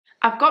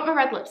I've got my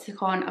red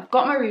lipstick on, I've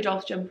got my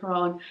Rudolph jumper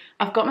on,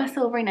 I've got my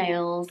silvery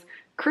nails.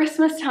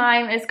 Christmas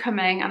time is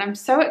coming and I'm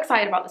so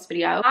excited about this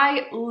video.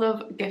 I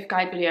love gift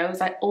guide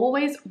videos. I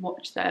always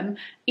watch them.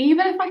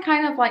 Even if I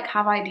kind of like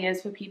have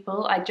ideas for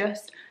people, I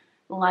just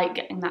like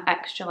getting that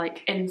extra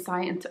like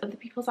insight into other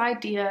people's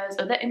ideas,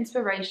 other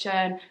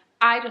inspiration.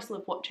 I just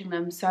love watching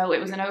them, so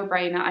it was a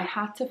no-brainer. I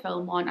had to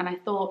film one and I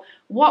thought,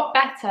 what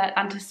better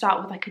than to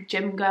start with like a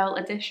gym girl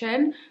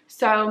edition.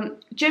 So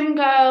gym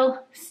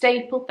girl,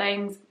 staple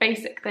things,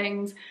 basic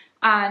things,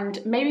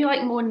 and maybe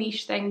like more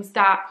niche things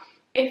that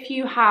if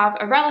you have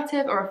a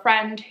relative or a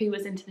friend who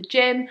is into the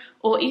gym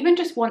or even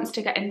just wants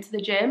to get into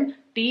the gym,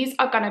 these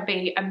are gonna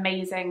be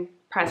amazing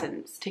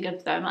presents to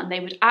give them and they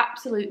would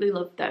absolutely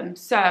love them.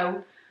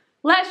 So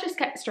let's just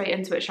get straight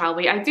into it, shall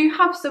we? I do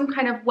have some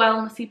kind of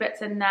wellnessy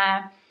bits in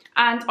there.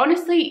 And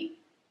honestly,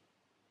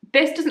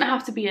 this doesn't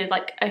have to be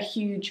like a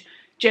huge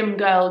gym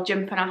girl,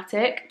 gym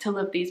fanatic to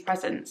love these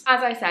presents.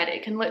 As I said,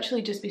 it can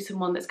literally just be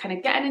someone that's kind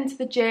of getting into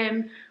the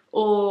gym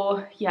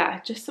or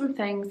yeah, just some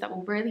things that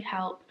will really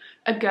help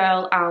a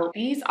girl out.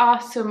 These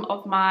are some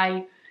of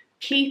my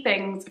key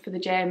things for the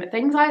gym,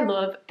 things I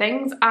love,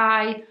 things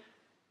I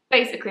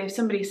basically, if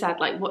somebody said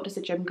like, what does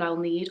a gym girl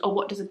need? Or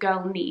what does a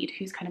girl need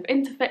who's kind of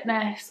into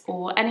fitness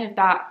or any of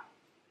that?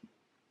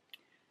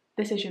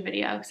 This is your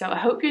video. So I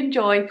hope you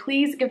enjoy.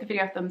 Please give the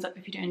video a thumbs up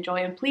if you do enjoy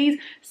and please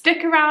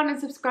stick around and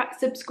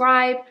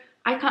subscribe.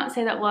 I can't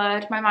say that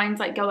word. My mind's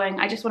like going.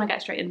 I just want to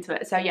get straight into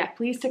it. So yeah,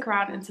 please stick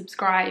around and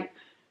subscribe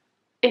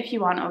if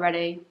you aren't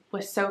already.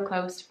 We're so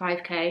close to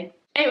 5k.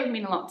 It would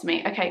mean a lot to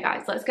me. Okay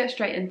guys, let's get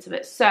straight into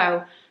it.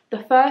 So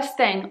the first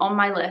thing on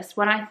my list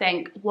when I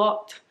think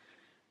what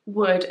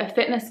would a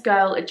fitness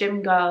girl, a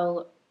gym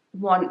girl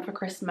want for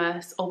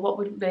Christmas, or what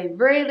would they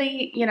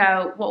really, you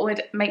know, what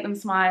would make them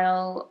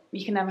smile?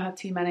 You can never have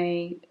too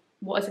many.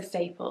 What is a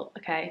staple?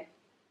 Okay,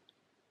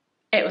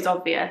 it was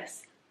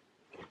obvious.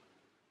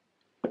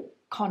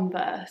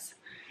 Converse.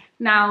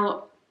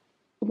 Now,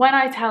 when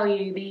I tell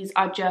you these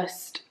are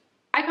just,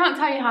 I can't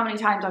tell you how many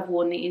times I've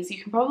worn these.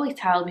 You can probably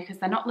tell because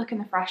they're not looking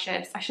the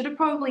freshest. I should have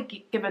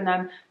probably given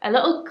them a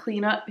little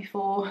clean up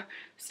before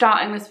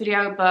starting this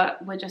video,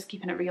 but we're just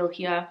keeping it real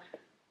here.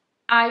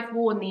 I've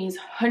worn these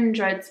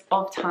hundreds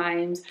of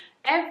times.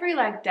 Every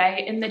leg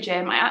day in the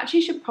gym, I actually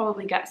should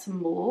probably get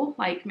some more,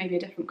 like maybe a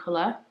different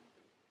colour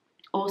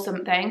or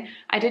something.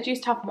 I did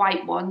used to have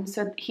white ones,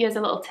 so here's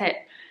a little tip.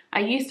 I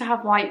used to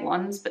have white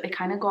ones, but they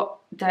kind of got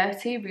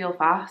dirty real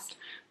fast.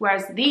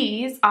 Whereas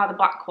these are the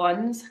black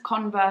ones,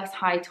 Converse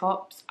high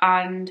tops,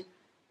 and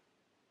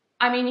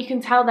I mean, you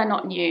can tell they're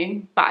not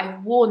new, but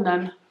I've worn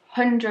them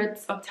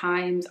hundreds of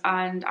times,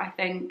 and I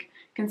think,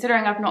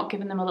 considering I've not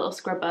given them a little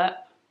scrub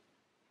up,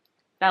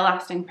 they're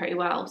lasting pretty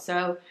well.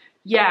 So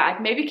yeah,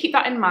 I'd maybe keep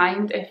that in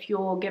mind if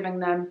you're giving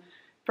them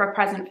for a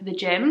present for the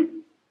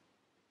gym.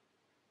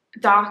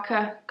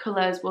 Darker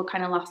colours will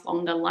kind of last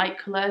longer. Light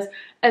colours,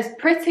 as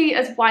pretty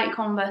as white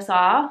Converse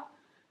are,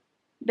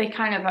 they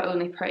kind of are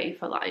only pretty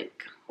for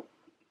like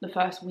the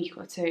first week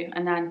or two,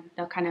 and then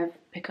they'll kind of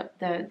pick up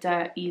the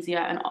dirt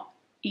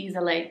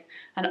easily.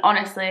 And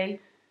honestly,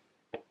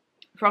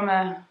 from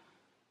a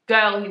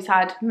girl who's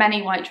had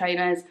many white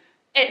trainers,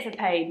 it's a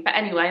pain. But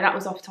anyway, that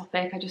was off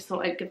topic. I just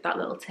thought I'd give that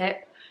little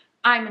tip.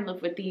 I'm in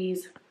love with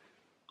these.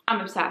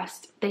 I'm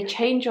obsessed. They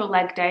change your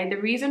leg day. The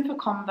reason for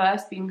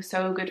Converse being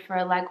so good for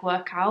a leg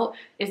workout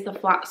is the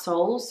flat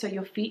soles. So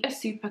your feet are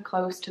super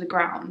close to the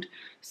ground.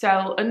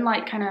 So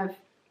unlike kind of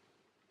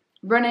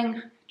running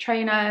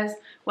trainers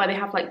where they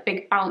have like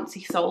big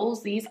bouncy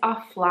soles, these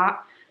are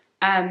flat,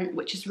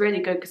 which is really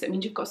good because it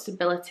means you've got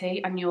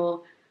stability and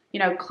you're, you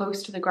know,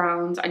 close to the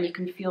ground and you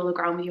can feel the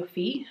ground with your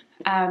feet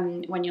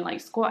when you're like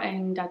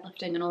squatting,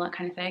 deadlifting and all that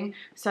kind of thing.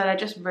 So they're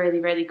just really,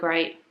 really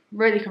great,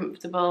 really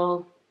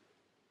comfortable,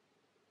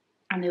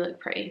 and they look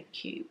pretty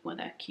cute with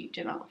a cute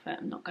gym outfit,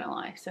 I'm not gonna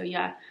lie. So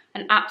yeah,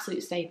 an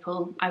absolute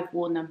staple. I've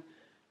worn them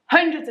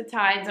hundreds of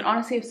times, and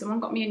honestly, if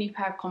someone got me a new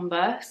pair of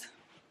Converse,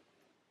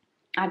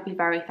 I'd be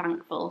very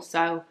thankful.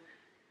 So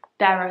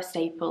they're a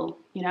staple,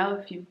 you know,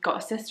 if you've got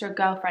a sister, a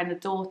girlfriend, a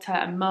daughter,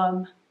 a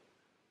mum,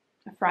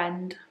 a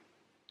friend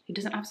who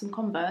doesn't have some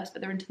Converse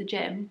but they're into the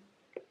gym,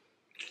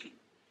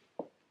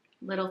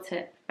 little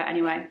tip. But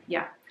anyway,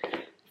 yeah,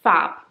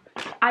 fab.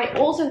 I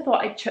also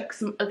thought I'd chuck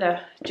some other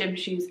gym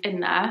shoes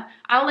in there.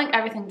 I'll link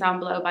everything down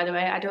below, by the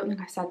way. I don't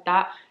think I said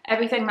that.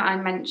 Everything that I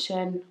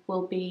mention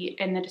will be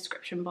in the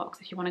description box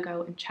if you want to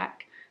go and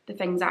check the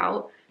things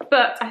out.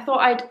 But I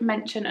thought I'd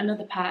mention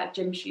another pair of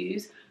gym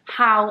shoes.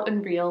 How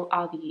unreal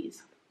are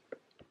these?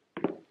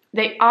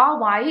 They are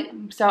white,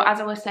 so as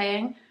I was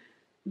saying,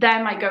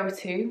 they're my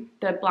go-to,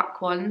 the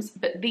black ones.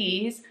 But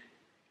these,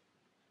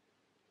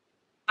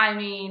 I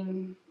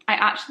mean, I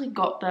actually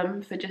got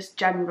them for just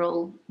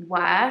general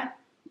wear,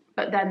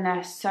 but then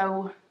they're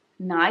so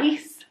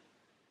nice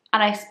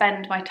and I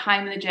spend my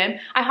time in the gym.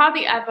 I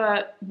hardly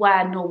ever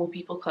wear normal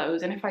people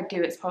clothes, and if I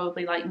do, it's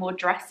probably like more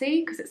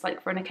dressy because it's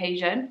like for an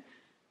occasion.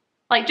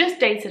 Like just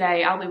day to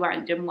day, I'll be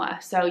wearing gym wear.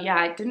 So yeah,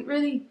 I didn't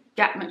really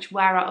get much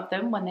wear out of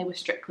them when they were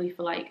strictly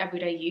for like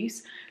everyday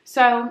use.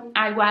 So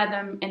I wear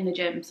them in the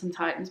gym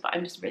sometimes, but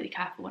I'm just really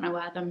careful when I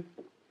wear them.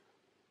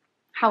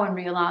 How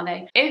unreal are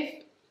they?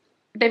 If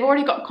they've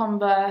already got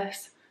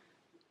Converse,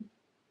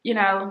 you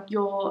know,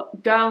 your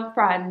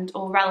girlfriend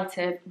or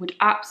relative would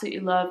absolutely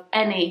love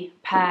any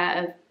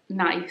pair of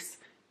nice,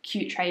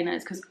 cute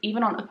trainers, because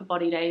even on upper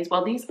body days,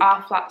 well, these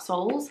are flat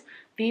soles.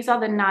 These are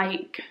the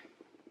Nike,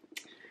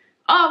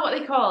 oh, what are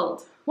they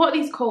called? What are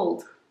these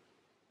called?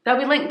 They'll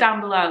be linked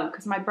down below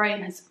because my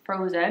brain has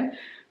frozen.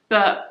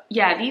 But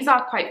yeah, these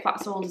are quite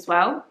flat soles as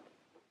well.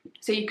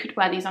 So you could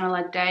wear these on a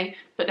leg day,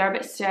 but they're a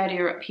bit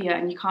sturdier up here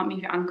and you can't move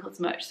your ankles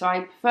much. So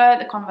I prefer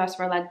the Converse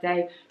for a leg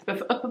day, but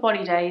for upper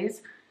body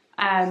days,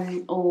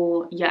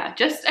 or yeah,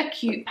 just a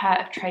cute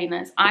pair of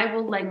trainers. I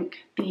will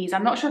link these.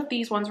 I'm not sure if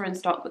these ones are in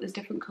stock, but there's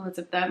different colours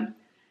of them.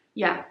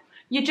 Yeah,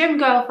 your gym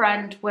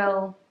girlfriend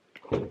will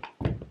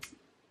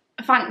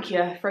thank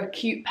you for a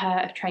cute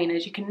pair of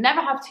trainers. You can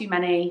never have too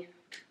many,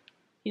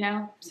 you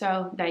know,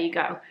 so there you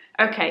go.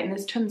 Okay, and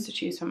there's tons to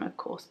choose from, of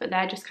course, but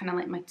they're just kind of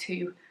like my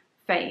two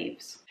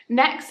faves.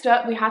 Next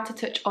up, we had to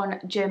touch on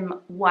gym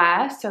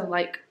wear, so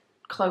like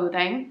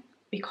clothing,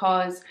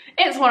 because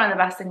it's one of the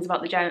best things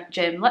about the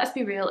gym. Let's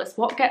be real, it's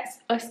what gets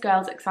us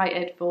girls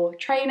excited for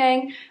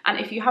training. And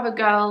if you have a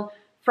girl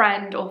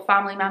friend or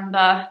family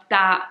member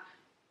that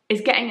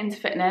is getting into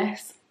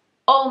fitness,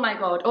 oh my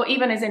god, or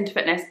even is into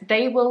fitness,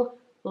 they will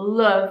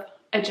love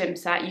a gym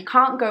set. You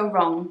can't go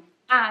wrong.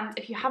 And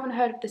if you haven't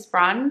heard of this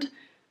brand,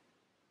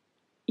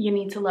 you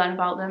need to learn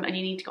about them and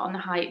you need to get on the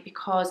hype,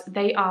 because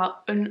they are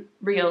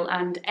unreal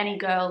and any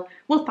girl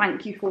will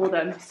thank you for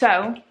them.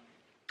 So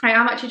I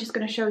am actually just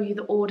going to show you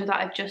the order that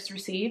I've just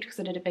received, because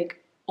I did a big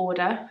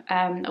order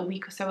a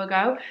week or so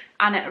ago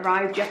and it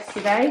arrived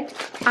yesterday,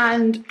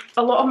 and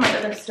a lot of my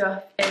other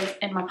stuff is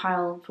in my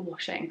pile for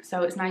washing,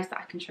 so it's nice that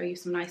I can show you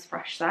some nice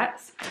fresh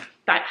sets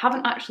that I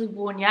haven't actually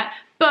worn yet.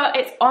 But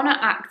it's Oner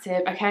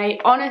Active, okay?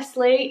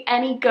 Honestly,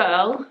 any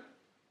girl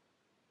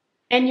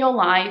in your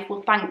life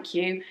will thank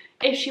you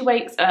if she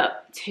wakes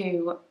up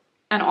to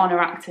an Oner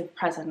Active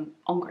present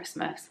on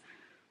Christmas.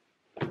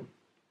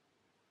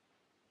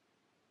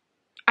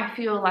 I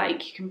feel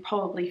like you can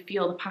probably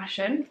feel the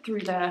passion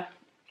through the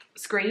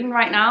screen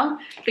right now,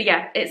 but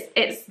yeah,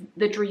 it's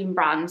the dream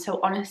brand. So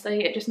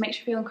honestly, it just makes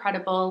you feel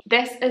incredible.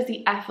 This is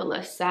the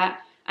Effortless set,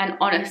 and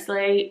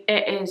honestly,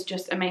 it is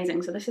just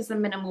amazing. So this is the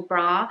minimal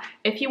bra.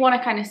 If you want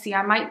to kind of see,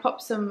 I might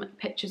pop some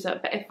pictures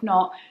up, but if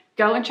not,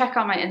 go and check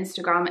out my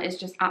Instagram. It's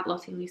just at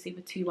LOTTIE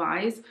with 2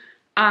 Y's,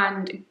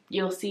 and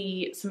you'll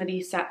see some of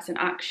these sets in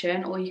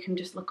action, or you can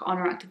just look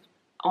at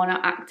Oner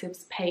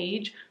Active's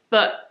page.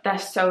 But they're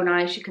so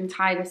nice. You can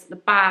tie this at the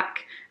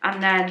back,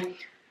 and then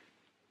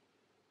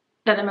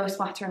they're the most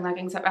flattering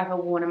leggings I've ever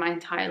worn in my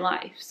entire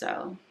life.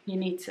 So you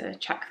need to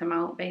check them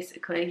out,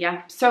 basically.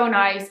 Yeah, so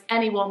nice.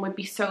 Anyone would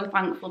be so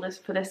thankful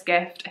for this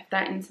gift if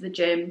they're into the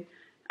gym.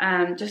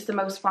 Just the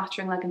most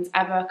flattering leggings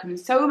ever. Come in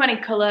so many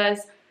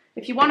colours.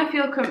 If you want to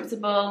feel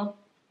comfortable,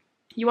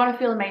 you want to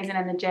feel amazing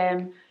in the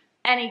gym,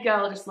 any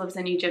girl just loves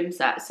a new gym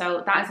set.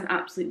 So that is an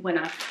absolute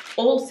winner.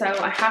 Also,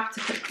 I have to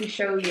quickly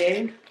show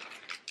you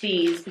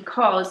these,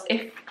 because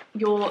if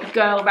your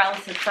girl,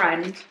 relative,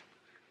 friend,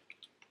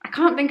 I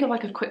can't think of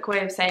like a quick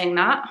way of saying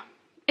that.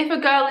 If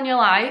a girl in your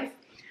life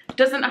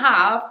doesn't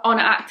have Oner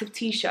Active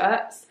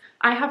t-shirts,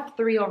 I have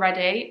 3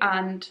 already,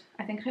 and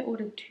I think I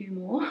ordered 2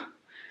 more.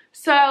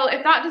 So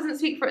if that doesn't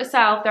speak for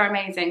itself, they're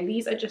amazing.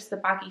 These are just the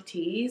baggy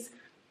tees,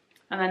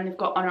 and then they've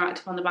got Oner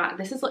Active on the back.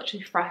 This is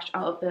literally fresh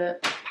out of the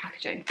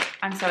packaging.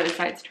 I'm so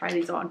excited to try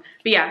these on.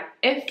 But yeah,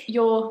 if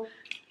your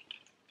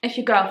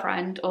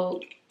girlfriend,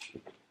 or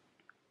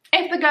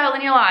if the girl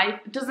in your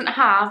life doesn't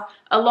have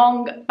a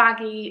long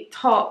baggy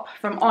top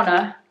from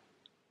Oner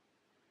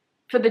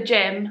for the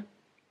gym,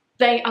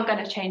 they are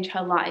going to change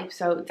her life.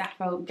 So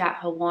defo get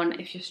her one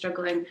if you're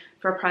struggling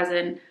for a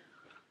present.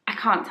 I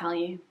can't tell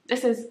you.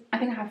 This is, I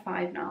think I have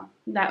 5 now.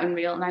 They're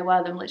unreal, and I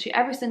wear them literally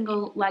every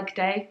single leg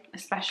day,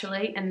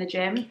 especially in the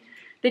gym.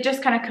 They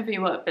just kind of cover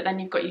you up, but then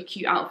you've got your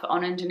cute outfit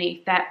on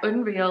underneath. They're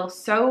unreal,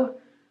 so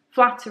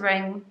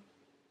flattering.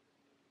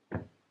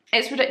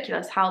 It's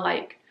ridiculous how,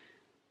 like,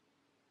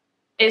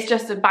 it's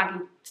just a baggy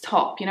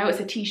top, you know, it's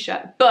a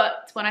t-shirt.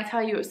 But when I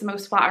tell you it's the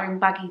most flattering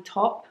baggy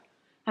top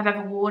I've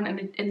ever worn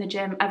in the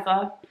gym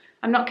ever,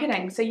 I'm not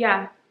kidding. So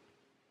yeah,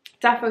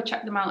 defo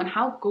check them out. And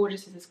how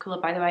gorgeous is this colour,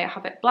 by the way? I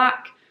have it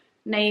black,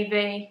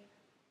 navy,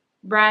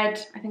 red.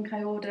 I think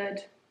I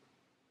ordered,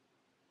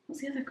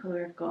 what's the other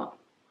colour I've got?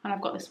 And I've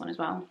got this one as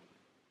well.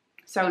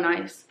 So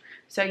nice.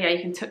 So yeah,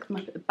 you can tuck them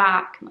up at the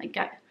back and like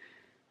get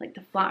like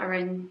the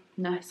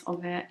flatteringness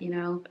of it, you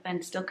know, but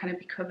then still kind of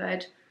be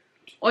covered.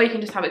 Or you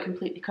can just have it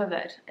completely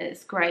covered.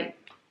 It's great.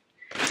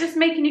 Just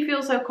making you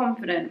feel so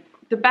confident.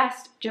 The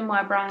best gym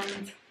wear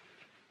brand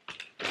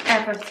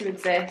ever to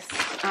exist.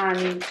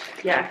 And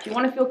yeah, if you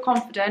want to feel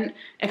confident,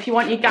 if you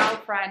want your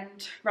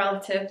girlfriend,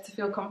 relative to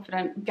feel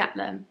confident, get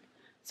them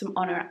some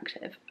Oner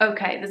Active.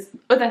 Okay, there's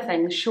other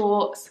things,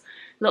 shorts,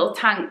 little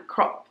tank,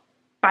 crop,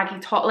 baggy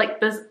top, like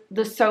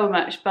there's so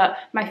much, but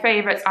my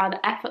favorites are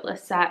the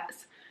Effortless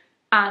sets.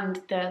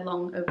 and the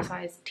long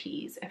oversized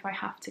tees, if I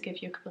have to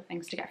give you a couple of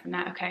things to get from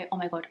there. Okay, oh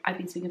my god, I've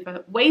been speaking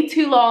for way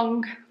too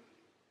long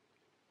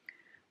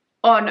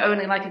on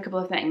only like a couple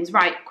of things.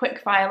 Right, quick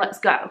fire, let's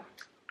go.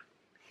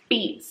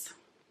 Beats.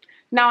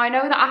 Now I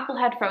know that Apple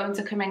headphones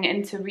are coming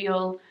into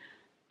real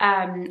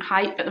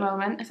hype at the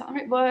moment. Is that the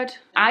right word?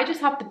 I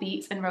just have the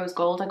Beats in rose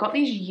gold. I got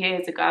these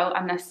years ago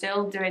and they're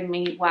still doing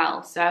me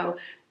well. So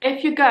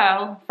if your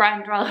girl,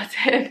 friend,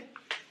 relative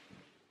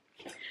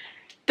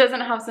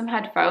doesn't have some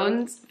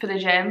headphones for the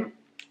gym,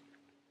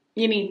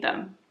 you need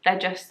them. They're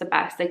just the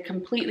best. They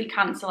completely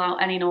cancel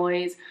out any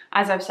noise.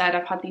 As I've said,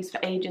 I've had these for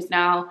ages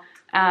now.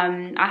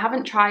 I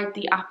haven't tried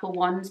the Apple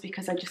ones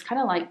because I just kind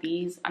of like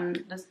these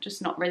and there's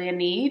just not really a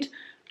need.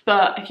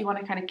 But if you want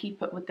to kind of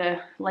keep up with the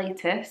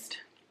latest,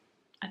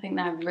 I think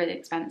they're really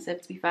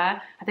expensive, to be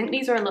fair. I think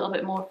these are a little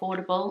bit more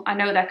affordable. I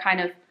know they're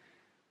kind of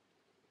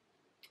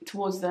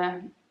towards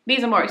the...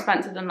 These are more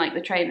expensive than like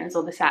the trainers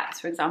or the sets,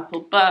 for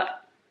example.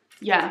 But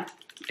yeah,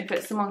 if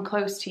it's someone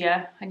close to you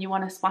and you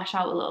want to splash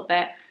out a little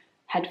bit,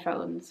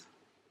 headphones.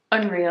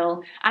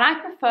 Unreal. And I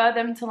prefer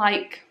them to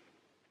like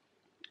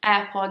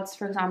AirPods,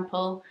 for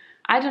example.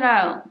 I don't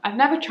know. I've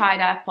never tried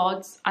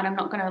AirPods and I'm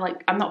not gonna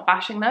like, I'm not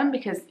bashing them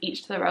because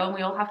each to their own.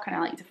 We all have kind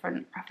of like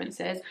different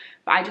preferences,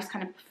 but I just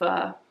kind of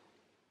prefer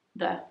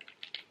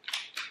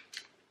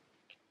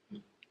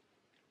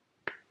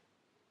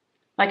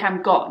like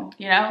I'm gone,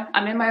 you know?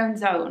 I'm in my own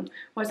zone.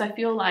 Whereas I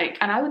feel like,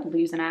 and I would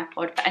lose an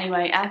AirPod, but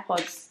anyway,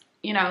 AirPods,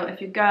 you know,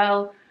 if your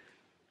girl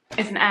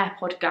is an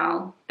AirPod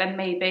gal, then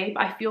maybe,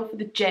 but I feel for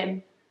the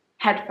gym,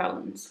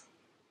 headphones.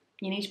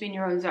 You need to be in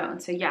your own zone.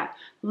 So yeah,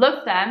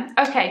 love them.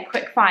 Okay,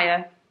 quick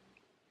fire.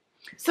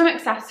 Some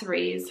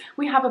accessories.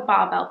 We have a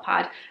barbell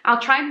pad.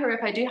 I'll try and hurry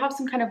up. I do have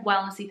some kind of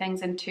wellnessy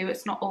things in too.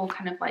 It's not all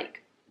kind of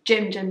like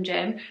gym.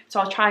 So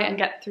I'll try and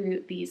get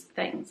through these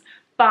things.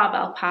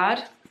 Barbell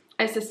pad.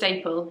 It's a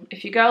staple.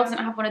 If your girl doesn't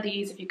have one of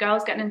these, if your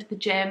girl's getting into the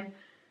gym,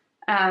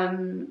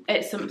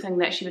 it's something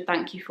that she would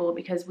thank you for,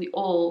 because we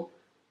all,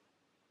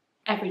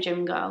 every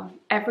gym girl,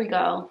 every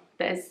girl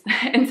that is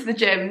into the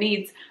gym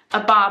needs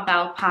a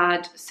barbell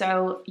pad.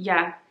 So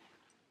yeah,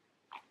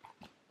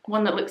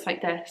 one that looks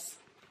like this.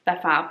 They're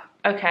fab.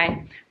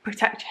 Okay,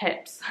 protect your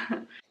hips.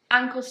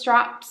 Ankle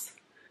straps.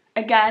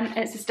 Again,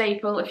 it's a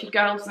staple. If your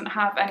girl doesn't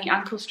have any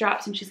ankle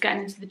straps and she's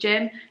getting into the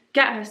gym,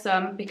 get her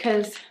some,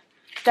 because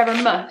they're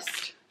a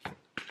must.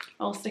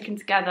 All sticking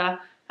together.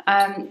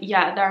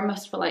 Yeah, they're a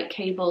must for like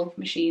cable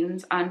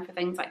machines and for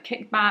things like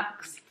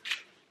kickbacks.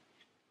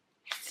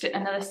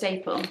 Another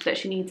staple that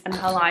she needs in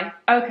her life.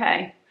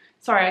 Okay,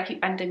 sorry, I keep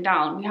bending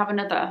down. We have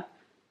another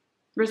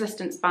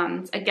resistance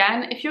bands.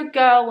 Again, if your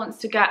girl wants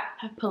to get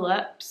her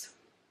pull-ups,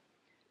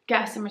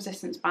 get her some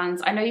resistance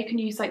bands. I know you can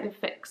use like the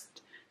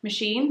fixed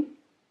machine,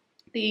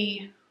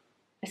 the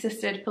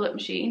assisted pull-up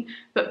machine,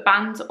 but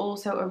bands are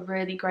also a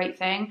really great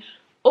thing.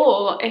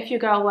 Or if your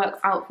girl works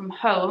out from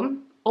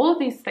home, all of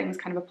these things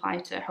kind of apply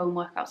to home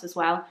workouts as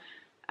well.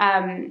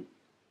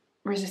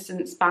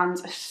 Resistance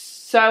bands are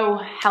so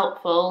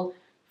helpful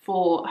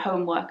for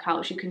home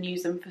workouts. You can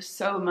use them for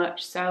so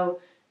much. So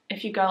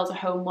if your girl's a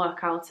home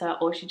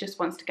workouter or she just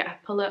wants to get her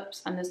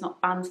pull-ups and there's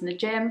not bands in the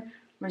gym,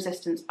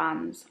 resistance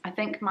bands. I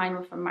think mine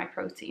were from My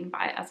Protein,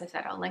 but as I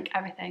said, I'll link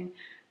everything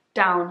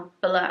down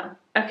below.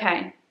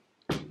 Okay,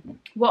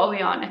 what are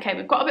we on? Okay,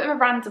 we've got a bit of a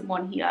random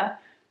one here,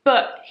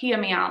 but hear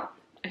me out,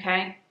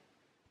 okay?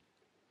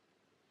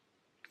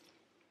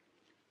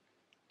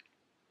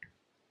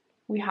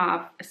 We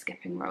have a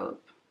skipping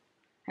rope.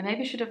 I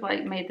maybe should have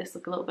like made this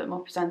look a little bit more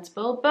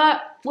presentable,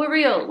 but we're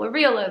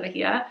real over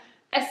here.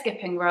 A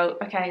skipping rope.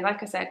 Okay,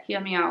 like I said,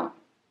 hear me out.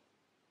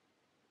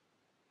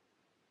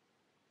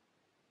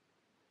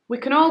 We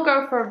can all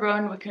go for a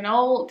run, we can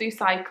all do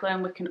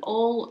cycling, we can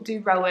all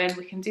do rowing,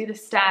 we can do the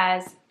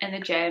stairs in the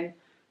gym,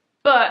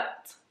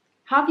 but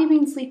have you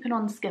been sleeping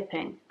on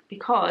skipping?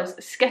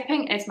 Because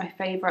skipping is my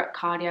favourite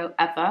cardio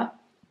ever.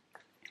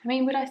 I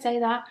mean, would I say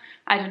that?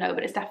 I don't know,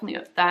 but it's definitely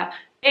up there.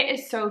 It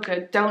is so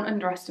good, don't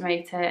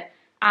underestimate it.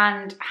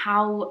 And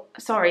how,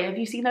 sorry, have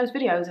you seen those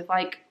videos of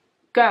like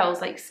girls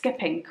like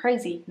skipping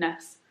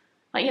craziness?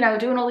 Like, you know,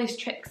 doing all these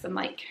tricks and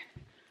like,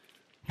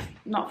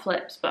 not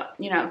flips, but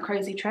you know,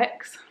 crazy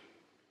tricks.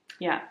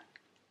 Yeah.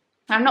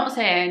 I'm not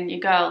saying your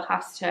girl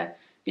has to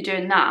be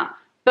doing that,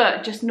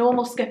 but just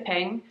normal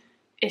skipping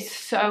is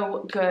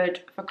so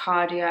good for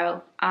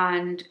cardio.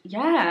 And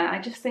yeah, I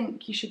just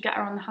think you should get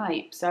her on the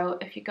hype. So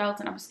if your girl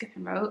doesn't have a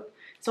skipping rope,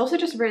 it's also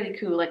just really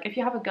cool. Like if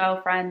you have a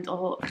girlfriend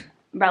or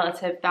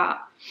relative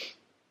that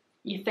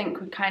you think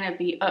would kind of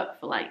be up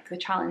for like the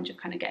challenge of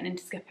kind of getting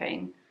into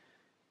skipping,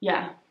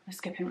 yeah, a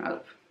skipping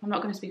rope. I'm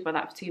not going to speak about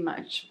that for too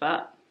much,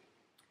 but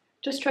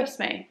just trust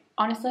me,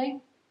 honestly,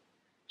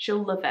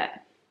 she'll love it.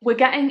 We're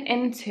getting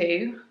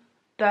into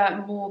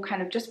the more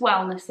kind of just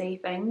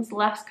wellnessy things,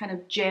 less kind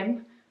of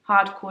gym,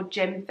 hardcore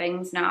gym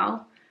things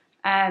now.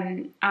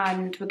 And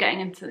we're getting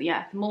into,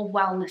 yeah, the more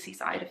wellnessy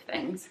side of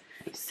things.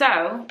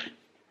 So,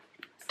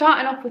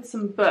 starting off with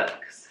some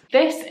books.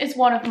 This is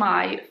one of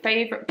my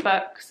favourite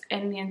books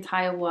in the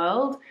entire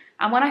world,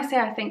 And when I say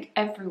I think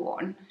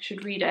everyone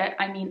should read it,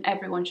 I mean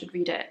everyone should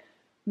read it.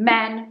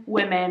 Men,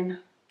 women,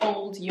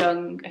 old,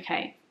 young,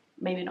 okay,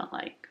 maybe not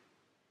like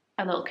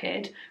a little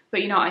kid,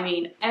 but you know what I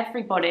mean.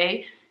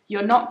 Everybody,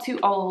 you're not too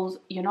old,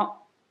 you're not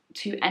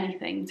too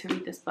anything to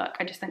read this book.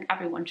 I just think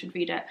everyone should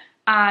read it.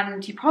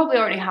 And you probably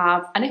already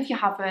have, and if you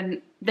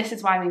haven't, this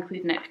is why I'm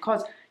including it,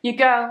 because your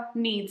girl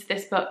needs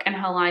this book in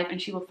her life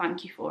and she will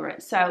thank you for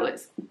it. So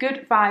it's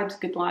Good Vibes,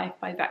 Good Life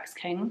by Vex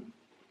King.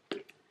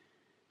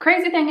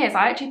 Crazy thing is,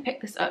 I actually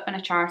picked this up in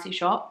a charity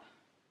shop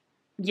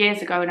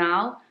years ago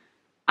now,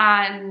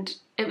 and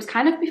it was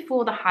kind of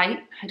before the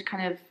hype had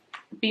kind of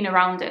been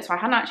around it, so I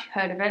hadn't actually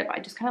heard of it, but I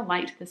just kind of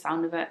liked the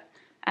sound of it.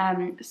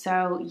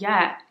 So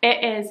yeah,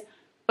 it is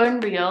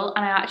unreal,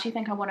 and I actually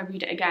think I want to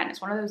read it again.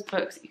 It's one of those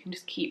books that you can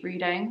just keep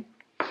reading,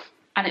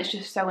 and it's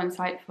just so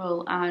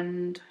insightful,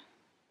 and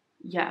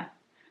yeah,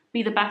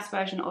 be the best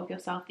version of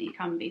yourself that you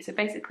can be. So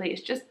basically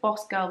it's just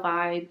boss girl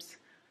vibes,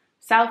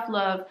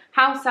 self-love,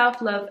 how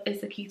self-love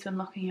is the key to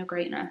unlocking your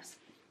greatness.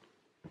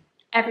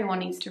 Everyone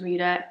needs to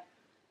read it,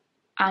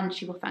 and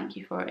she will thank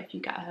you for it if you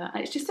get her.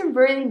 And it's just a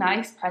really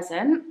nice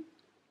present,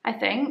 I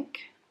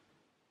think.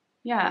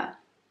 Yeah,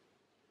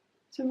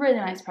 it's a really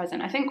nice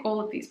present. I think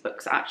all of these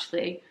books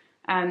actually,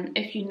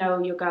 if you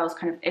know your girl's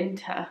kind of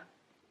into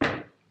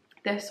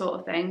this sort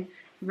of thing,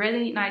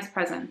 really nice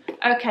present.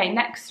 Okay,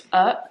 next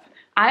up,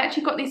 I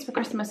actually got these for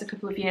Christmas a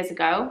couple of years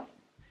ago.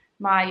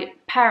 My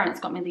parents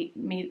got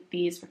me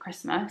these for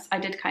Christmas. I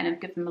did kind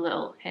of give them a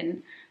little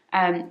hint.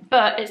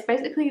 But it's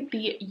basically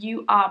the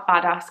You Are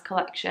Badass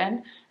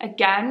collection.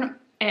 Again,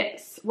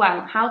 it's,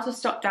 well, how to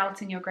stop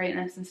doubting your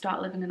greatness and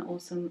start living an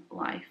awesome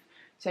life.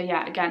 So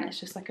yeah, again, it's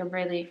just like a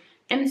really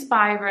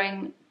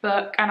inspiring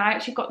book, and I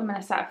actually got them in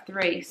a set of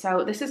 3.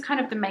 So this is kind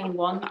of the main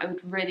one that I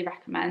would really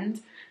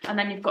recommend. And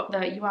then you've got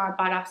the You Are a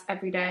Badass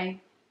Every Day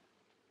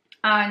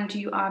and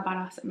You Are a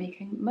Badass at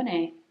Making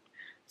Money.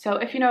 So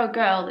if you know a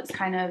girl that's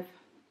kind of,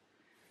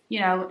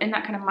 you know, in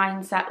that kind of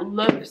mindset,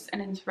 loves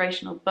an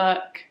inspirational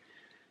book,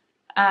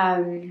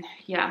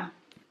 yeah,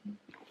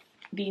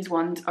 these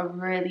ones are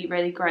really,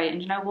 really great.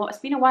 And you know what? It's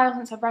been a while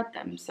since I've read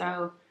them,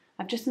 so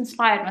I've just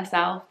inspired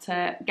myself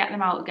to get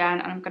them out again,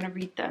 and I'm going to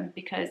read them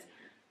because,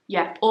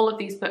 yeah, all of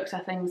these books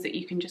are things that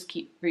you can just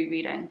keep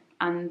rereading,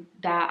 and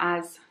they're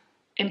as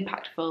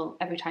impactful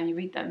every time you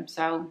read them.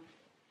 So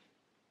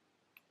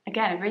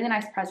again, a really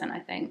nice present, I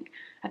think.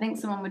 I think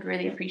someone would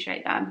really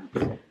appreciate them.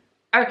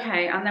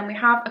 Okay, and then we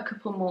have a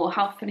couple more.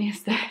 How funny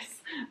is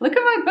this? Look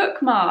at my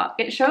bookmark.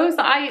 It shows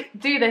that I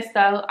do this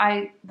though.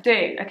 I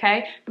do,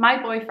 okay?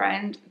 My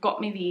boyfriend got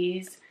me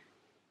these.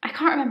 I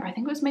can't remember. I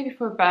think it was maybe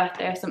for a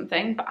birthday or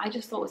something, but I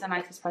just thought it was the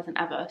nicest present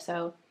ever.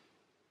 So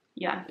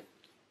yeah,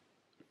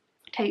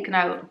 take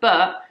note.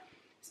 But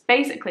it's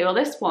basically, well,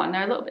 this one,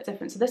 they're a little bit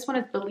different. So this one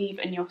is Believe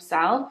in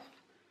Yourself.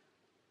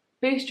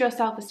 Boost your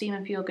self-esteem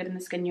and feel good in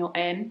the skin you're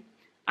in.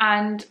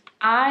 And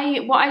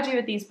what I do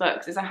with these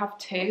books is I have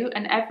 2,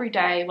 and every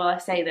day, well, I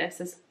say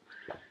this,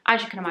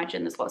 as you can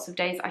imagine, there's lots of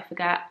days I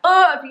forget.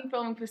 Oh, I've been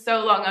filming for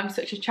so long, I'm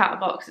such a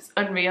chatterbox, it's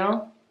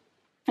unreal.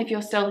 If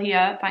you're still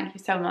here, thank you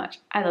so much.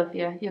 I love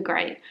you, you're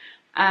great.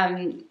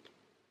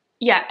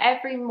 Yeah,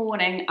 every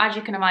morning, as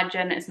you can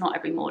imagine, it's not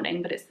every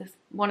morning, but it's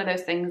one of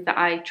those things that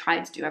I try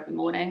to do every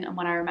morning, and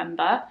when I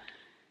remember,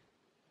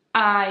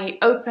 I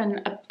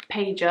open a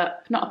page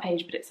up, not a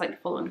page, but it's like the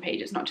following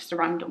page, it's not just a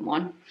random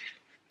one.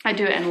 I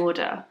do it in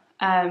order,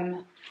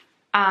 and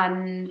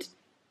I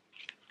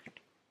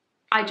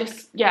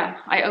just, yeah,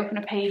 I open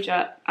a page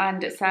up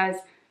and it says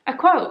a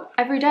quote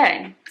every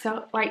day.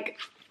 So like,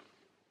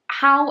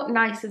 how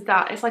nice is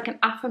that? It's like an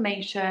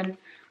affirmation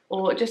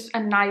or just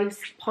a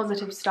nice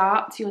positive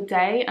start to your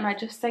day. And I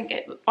just think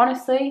it,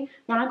 honestly,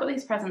 when I got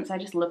these presents, I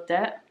just loved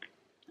it.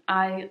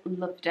 I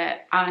loved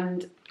it.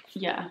 And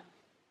yeah,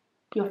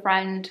 your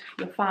friend,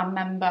 your family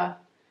member,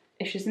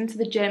 if she's into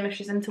the gym, if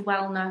she's into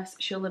wellness,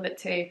 she'll love it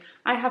too.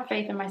 I have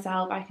faith in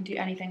myself. I can do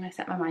anything I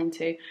set my mind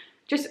to.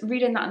 Just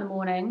reading that in the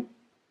morning,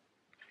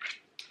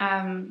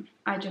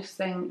 I just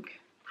think,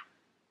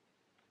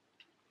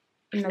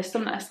 and there's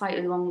some that are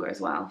slightly longer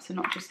as well, so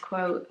not just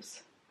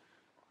quotes,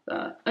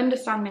 but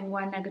understanding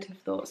where negative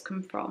thoughts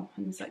come from,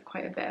 and there's like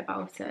quite a bit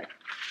about it,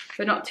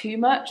 but not too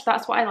much.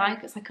 That's what I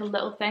like. It's like a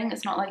little thing.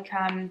 It's not like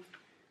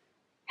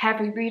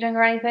heavy reading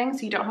or anything,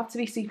 so you don't have to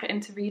be super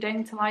into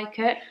reading to like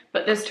it,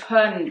 but there's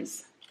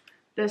tons.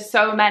 There's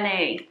so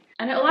many,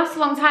 and it'll last a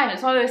long time.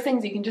 It's one of those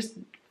things you can just,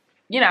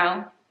 you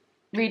know,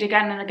 read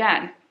again and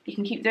again. You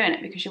can keep doing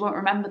it because you won't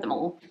remember them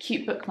all.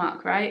 Cute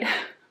bookmark, right?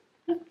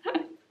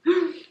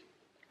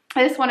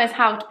 This one is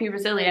How to Be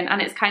Resilient,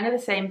 and it's kind of the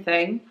same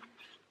thing,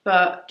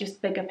 but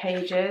just bigger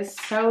pages.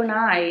 So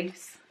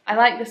nice. I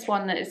like this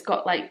one that it's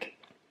got like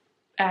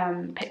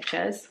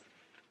pictures.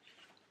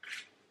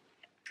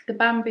 The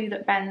bamboo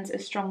that bends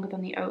is stronger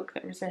than the oak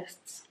that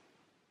resists.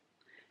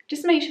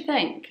 Just makes you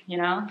think, you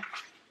know?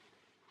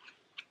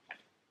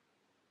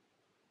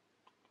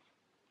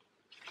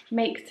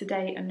 Make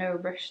today a no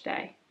rush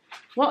day.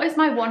 What is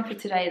my one for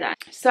today then?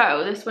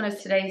 So this one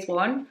is today's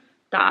one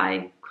that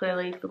I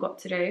clearly forgot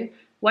to do.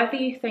 Whether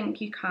you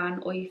think you can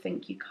or you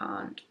think you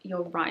can't,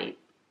 you're right.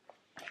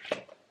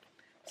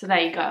 So there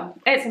you go.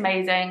 It's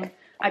amazing.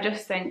 I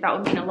just think that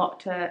would mean a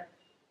lot to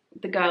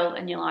the girl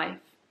in your life.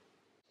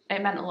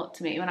 It meant a lot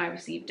to me when I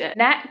received it.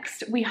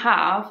 Next, we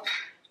have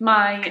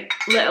my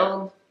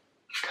little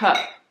cup.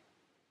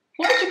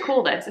 What would you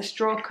call this? A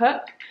straw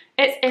cup?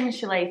 It's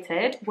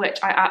insulated, which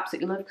I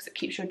absolutely love because it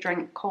keeps your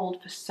drink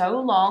cold for so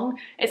long.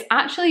 It's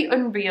actually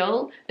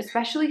unreal,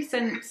 especially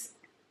since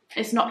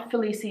it's not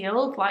fully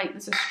sealed, like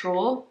there's a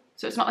straw.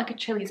 So it's not like a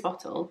Chili's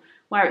bottle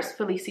where it's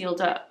fully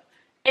sealed up.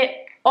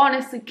 It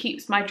honestly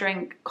keeps my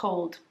drink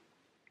cold.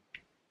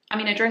 I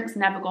mean, a drink's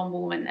never gone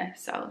warm in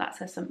this, so that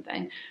says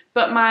something.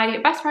 But my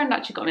best friend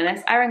actually got me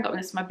this. Erin got me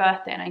this for my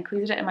birthday, and I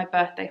included it in my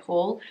birthday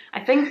haul.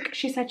 I think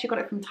she said she got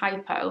it from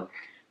Typo,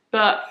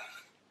 but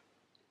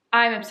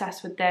I'm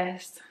obsessed with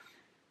this.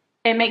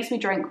 It makes me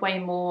drink way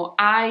more.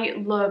 I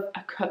love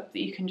a cup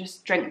that you can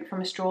just drink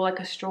from a straw. Like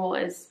a straw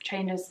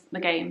changes the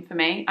game for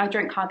me. I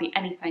drink hardly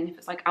anything if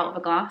it's like out of a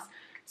glass.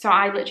 So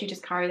I literally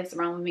just carry this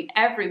around with me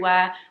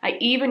everywhere. I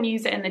even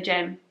use it in the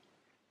gym.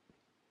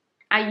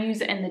 I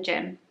use it in the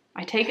gym.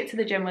 I take it to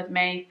the gym with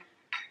me.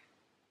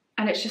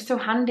 And it's just so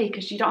handy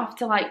because you don't have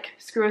to like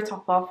screw a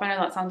top off. I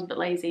know that sounds a bit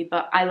lazy,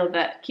 but I love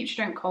it. Keeps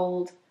your drink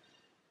cold.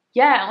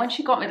 Yeah, and when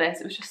she got me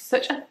this, it was just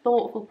such a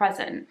thoughtful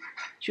present.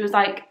 She was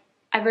like,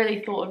 I really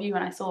thought of you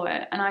when I saw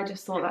it, and I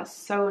just thought that's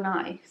so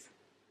nice.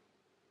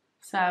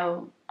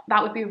 So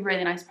that would be a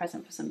really nice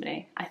present for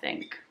somebody, I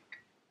think.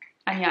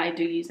 And yeah, I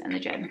do use it in the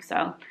gym,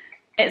 so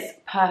it's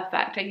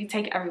perfect. You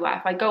take it everywhere.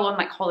 If I go on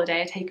like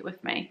holiday, I take it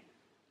with me.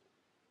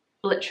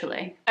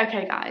 Literally.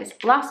 Okay guys,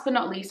 last but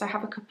not least, I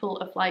have a couple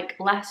of like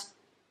less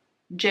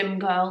gym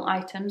girl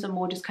items and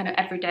more just kind of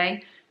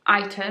everyday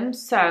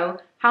items. So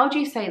how do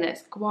you say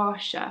this? Gua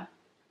sha?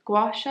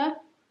 Gua sha?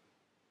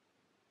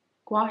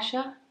 Gua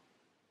sha?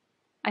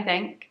 I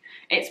think.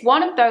 It's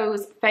one of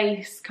those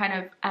face kind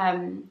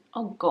of,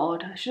 oh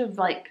god, I should have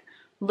like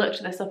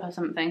looked this up or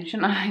something,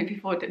 shouldn't I,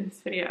 before doing this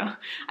video.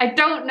 I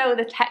don't know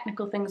the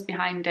technical things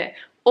behind it.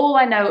 All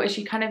I know is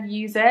you kind of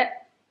use it.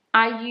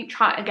 I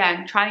try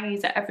and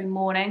use it every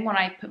morning when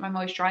I put my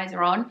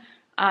moisturizer on,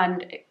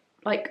 and it,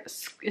 like,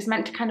 it's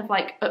meant to kind of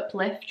like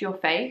uplift your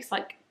face,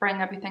 like bring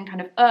everything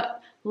kind of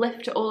up,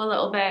 lift it all a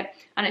little bit,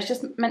 and it's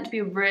just meant to be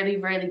a really,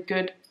 really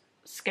good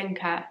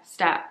skincare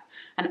step.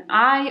 And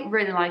I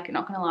really like it,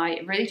 not gonna lie.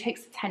 It really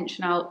takes the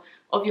tension out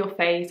of your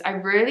face. I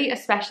really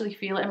especially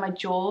feel it in my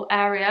jaw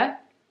area.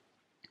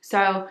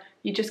 So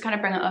you just kind of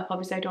bring it up.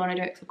 Obviously I don't want to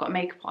do it because I've got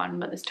makeup on,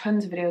 but there's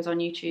tons of videos on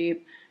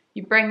YouTube.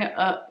 You bring it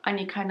up and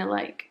you kind of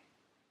like,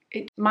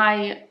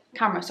 my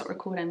camera stopped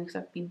recording because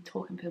I've been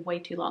talking for way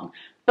too long.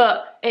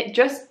 But it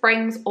just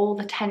brings all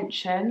the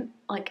tension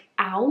like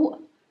out.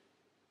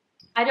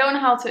 I don't know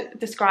how to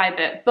describe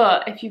it,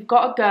 but if you've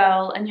got a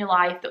girl in your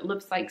life that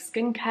loves like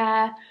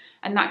skincare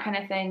and that kind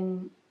of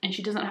thing, and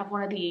she doesn't have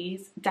one of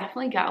these,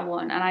 definitely get her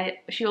one, and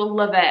she'll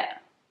love it.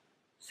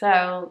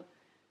 So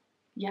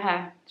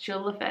yeah,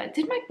 she'll love it.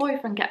 Did my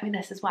boyfriend get me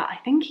this as well? I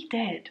think he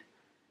did.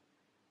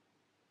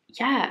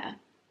 Yeah,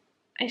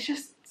 it's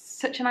just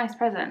such a nice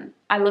present.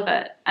 I love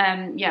it.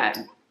 Yeah,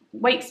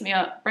 wakes me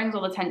up, brings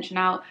all the tension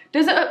out.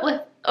 Does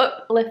it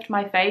uplift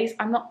my face?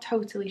 I'm not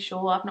totally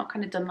sure. I've not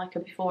kind of done like a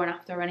before and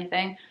after or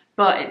anything,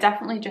 but it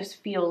definitely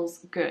just feels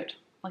good,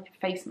 like a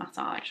face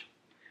massage.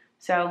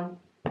 So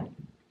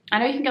I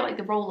know you can get like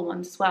the roller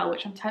ones as well,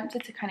 which I'm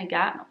tempted to kind of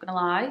get, not gonna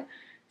lie,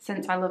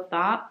 since I love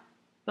that.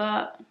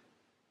 But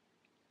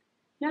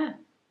yeah,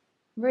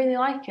 really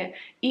like it.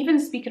 Even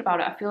speaking about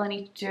it, I feel I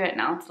need to do it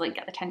now to like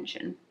get the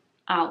tension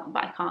out,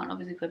 but I can't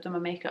obviously because I've done my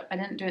makeup. I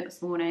didn't do it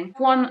this morning.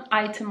 One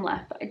item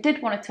left that I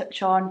did want to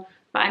touch on,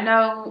 but I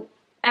know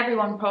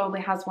everyone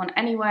probably has one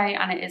anyway,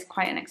 and it is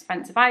quite an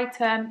expensive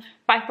item,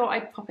 but I thought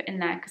I'd pop it in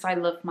there because I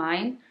love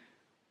mine.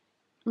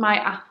 My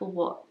Apple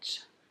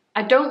Watch.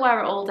 I don't wear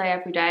it all day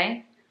every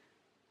day,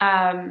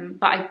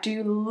 but I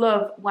do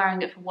love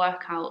wearing it for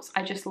workouts.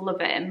 I just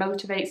love it. It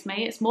motivates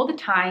me. It's more the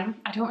time.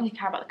 I don't really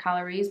care about the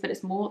calories, but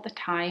it's more the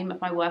time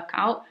of my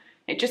workout.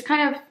 It just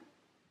kind of,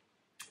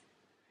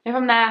 if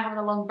I'm there having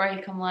a long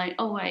break, I'm like,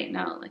 oh wait,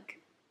 no, like,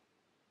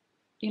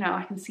 you know,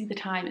 I can see the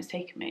time it's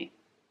taken me.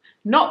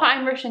 Not that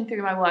I'm rushing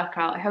through my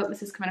workout. I hope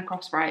this is coming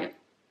across right.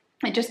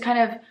 It just kind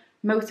of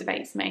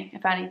motivates me,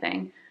 if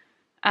anything.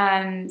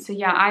 So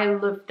yeah, I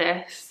love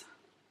this.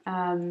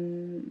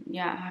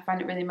 Yeah, I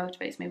find it really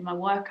motivates me with my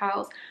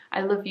workouts.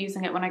 I love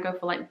using it when I go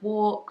for like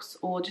walks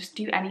or just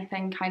do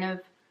anything kind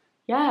of,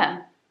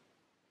 yeah.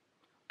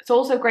 It's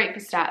also great for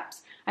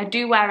steps. I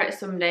do wear it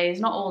some days,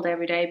 not all day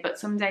every day, but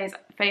some days,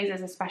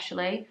 phases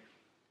especially,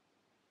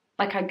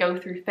 like I go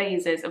through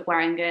phases of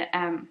wearing it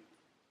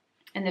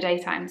in the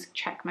daytime to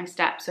check my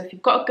steps. So if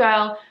you've got a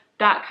girl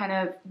that kind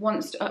of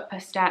wants to up her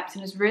steps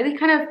and is really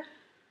kind of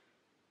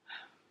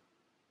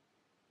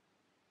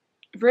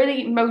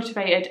really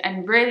motivated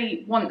and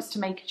really wants to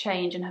make a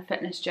change in her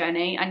fitness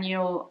journey, and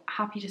you're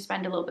happy to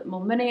spend a little bit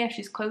more money if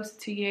she's closer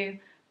to you,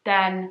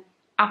 then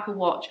Apple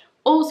Watch.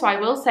 Also, I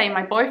will say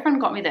my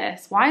boyfriend got me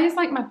this. Why is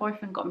like my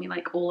boyfriend got me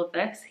like all of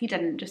this? He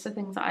didn't, just the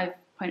things that I've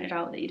pointed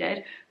out that you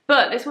did.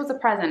 But this was a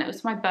present. It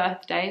was my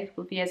birthday a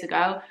couple of years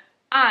ago,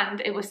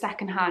 and it was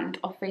secondhand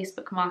off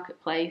Facebook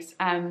Marketplace,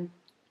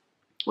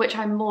 which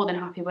I'm more than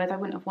happy with. I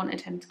wouldn't have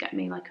wanted him to get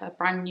me like a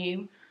brand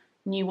new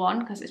one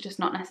because it's just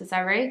not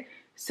necessary.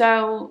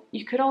 So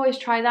you could always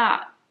try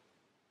that,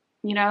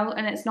 you know,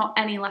 and it's not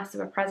any less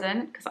of a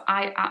present because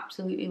I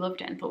absolutely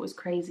loved it and thought it was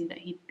crazy that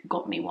he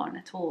got me one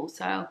at all.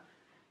 So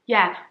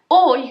yeah,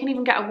 or you can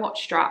even get a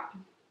watch strap.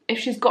 If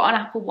she's got an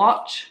Apple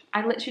Watch,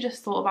 I literally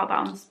just thought about that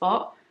on the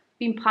spot.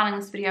 Been planning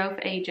this video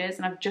for ages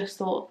and I've just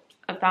thought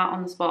of that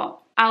on the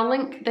spot. I'll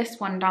link this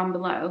one down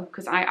below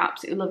because I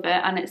absolutely love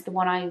it and it's the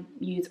one I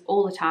use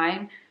all the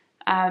time.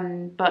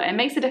 But it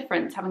makes a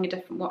difference having a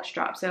different watch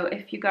strap. So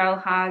if your girl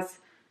has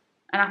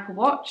an Apple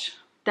Watch,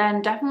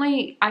 then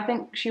definitely I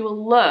think she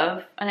will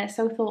love, and it's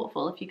so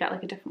thoughtful if you get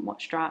like a different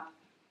watch strap.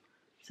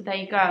 So there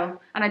you go.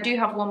 And I do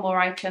have one more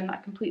item that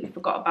I completely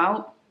forgot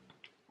about,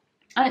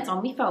 and it's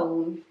on my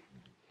phone.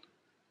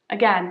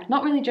 Again,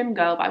 not really gym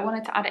girl, but I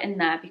wanted to add it in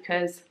there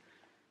because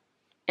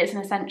it's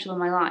an essential in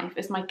my life.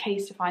 It's my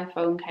Casetify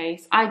phone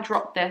case. I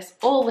drop this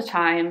all the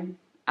time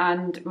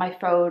and my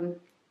phone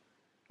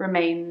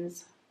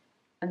remains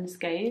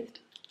unscathed.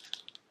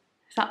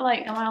 Is that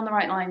like, am I on the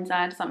right lines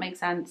there? Does that make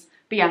sense?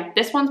 But yeah,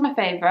 this one's my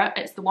favourite.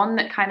 It's the one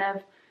that kind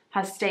of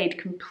has stayed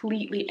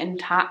completely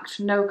intact.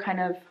 No kind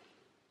of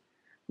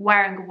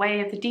wearing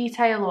away of the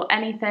detail or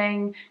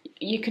anything.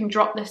 You can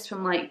drop this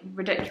from like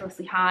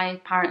ridiculously high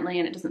apparently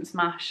and it doesn't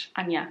smash.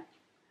 And yeah,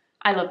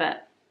 I love it.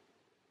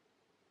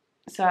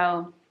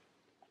 So,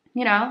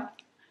 you know,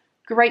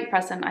 great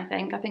present, I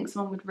think. I think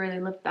someone would really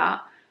love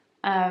that.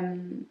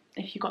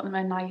 If you got them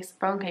a nice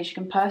phone case, you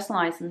can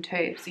personalize them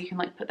too. So you can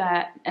like put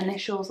their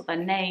initials or their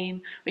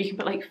name, or you can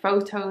put like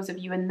photos of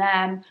you and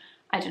them.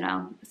 I don't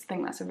know. I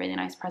think that's a really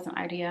nice present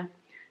idea.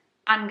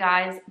 And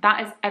guys,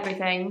 that is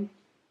everything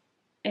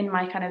in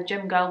my kind of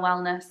gym girl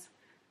wellness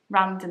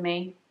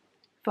randomly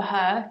for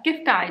her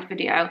gift guide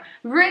video.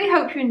 Really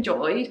hope you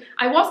enjoyed.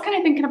 I was kind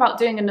of thinking about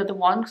doing another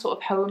one, sort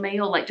of homey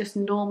or like just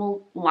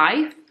normal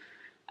life,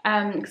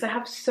 because I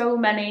have so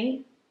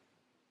many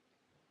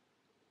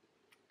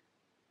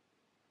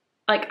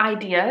like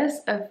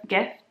ideas of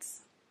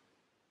gifts,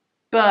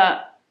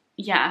 but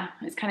yeah,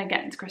 it's kind of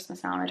getting to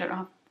Christmas now and I don't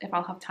know if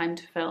I'll have time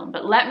to film.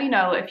 But let me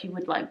know if you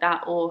would like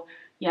that, or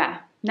yeah,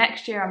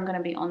 next year I'm going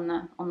to be on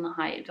the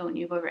hype, don't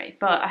you worry.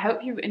 But I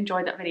hope you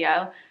enjoyed that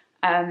video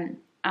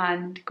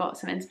and got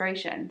some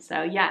inspiration.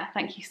 So yeah,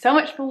 thank you so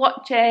much for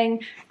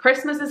watching.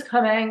 Christmas is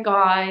coming,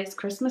 guys.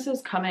 Christmas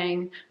is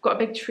coming. Got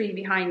a big tree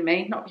behind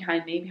me, not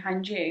behind me,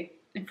 behind you,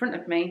 in front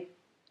of me.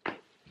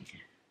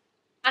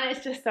 And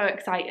it's just so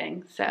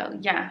exciting. So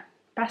yeah,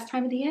 best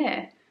time of the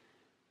year.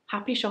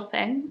 Happy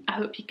shopping. I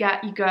hope you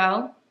get your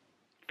girl,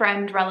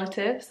 friend,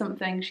 relative,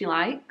 something she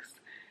likes.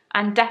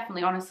 And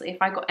definitely, honestly,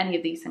 if I got any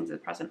of these things as a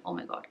present, oh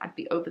my God, I'd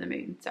be over the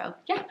moon. So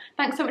yeah,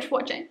 thanks so much for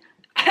watching.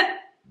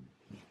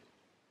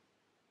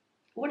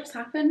 What just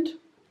happened?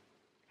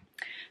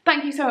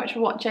 Thank you so much for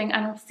watching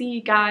and I'll see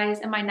you guys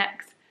in my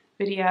next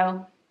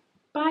video.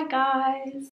 Bye guys.